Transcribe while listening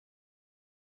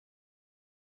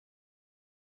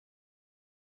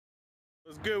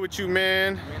What's good with you,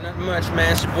 man? Nothing much,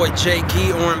 man. It's your boy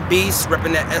J.GUi, RnBEAST,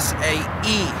 repping that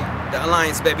SAE, the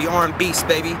Alliance, baby. RnBEAST,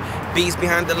 baby. Beast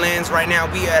behind the lens. Right now,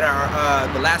 we at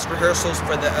our the last rehearsals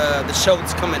for the show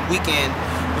that's coming weekend,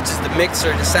 which is the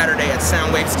Mixer, this Saturday at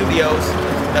Soundwave Studios.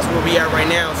 That's where we at right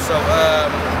now. So,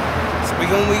 we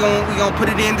gonna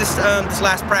put it in this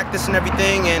last practice and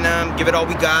everything, and give it all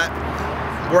we got.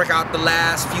 Work out the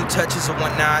last few touches and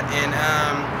whatnot, and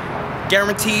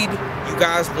guaranteed. You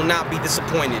guys will not be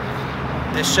disappointed.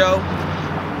 This show,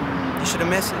 you shouldn't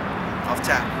miss it. Off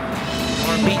tap.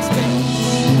 RnBEAST, baby.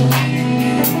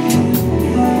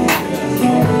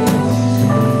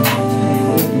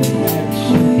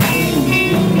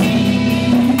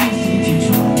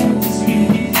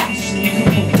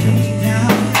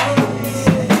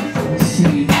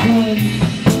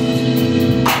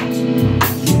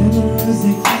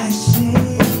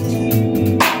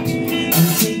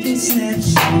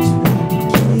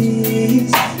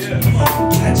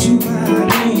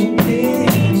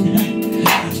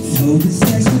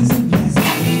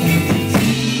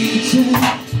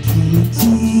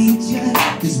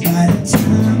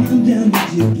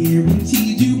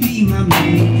 Guaranteed you be my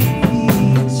main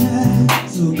feature.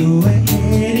 So go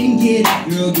ahead and get it,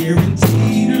 girl.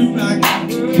 Guaranteed to rock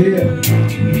it.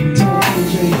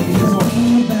 Cause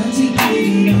I'm about to get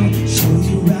it on. Show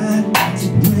you right, about to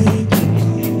break it.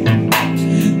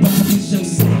 But push your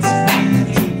sex right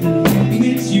to the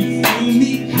limits. You feel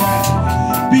me?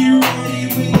 Be ready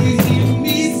when you hear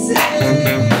me say.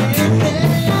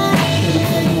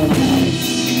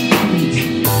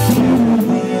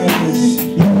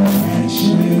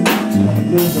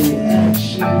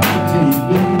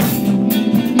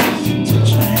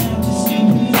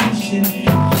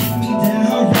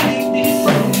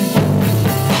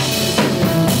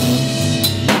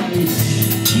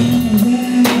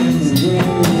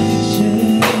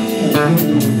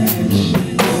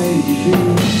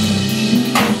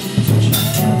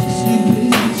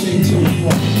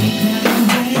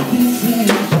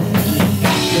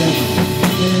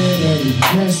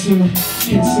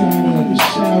 Inside of the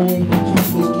shower,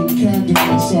 licking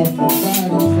condiments off my body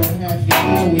for half an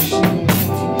hour. She gon'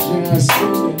 J.GUi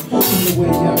singing from the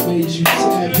way I made you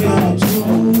tap out. So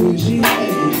good, she had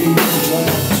me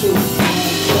wild too.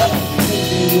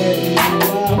 Wet and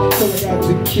wild, so I got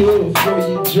the cure before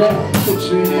you drop. Put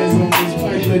your hands on this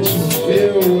mic, let you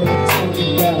feel what I'm talking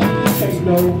about. Ain't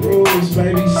no rules,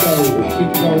 baby, so we can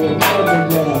go another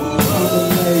round. I'ma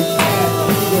lay back,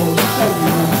 we gon' show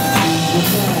you.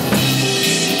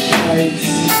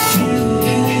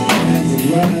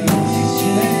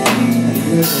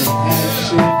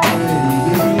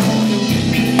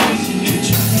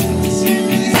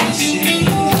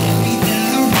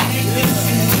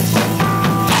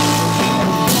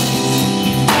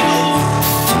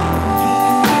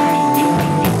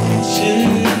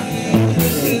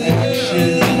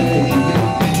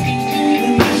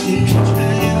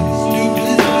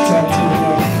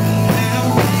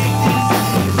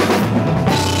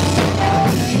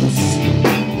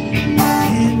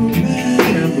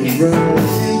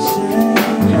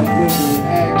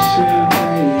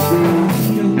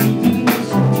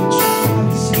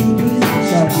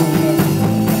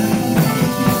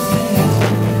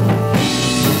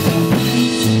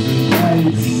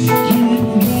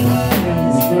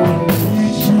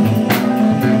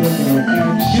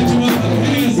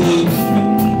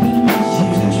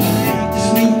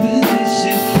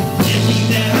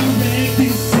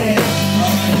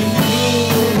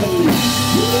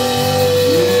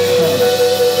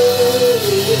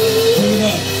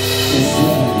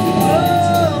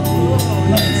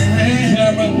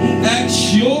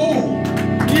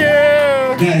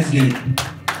 Yeah! That's good.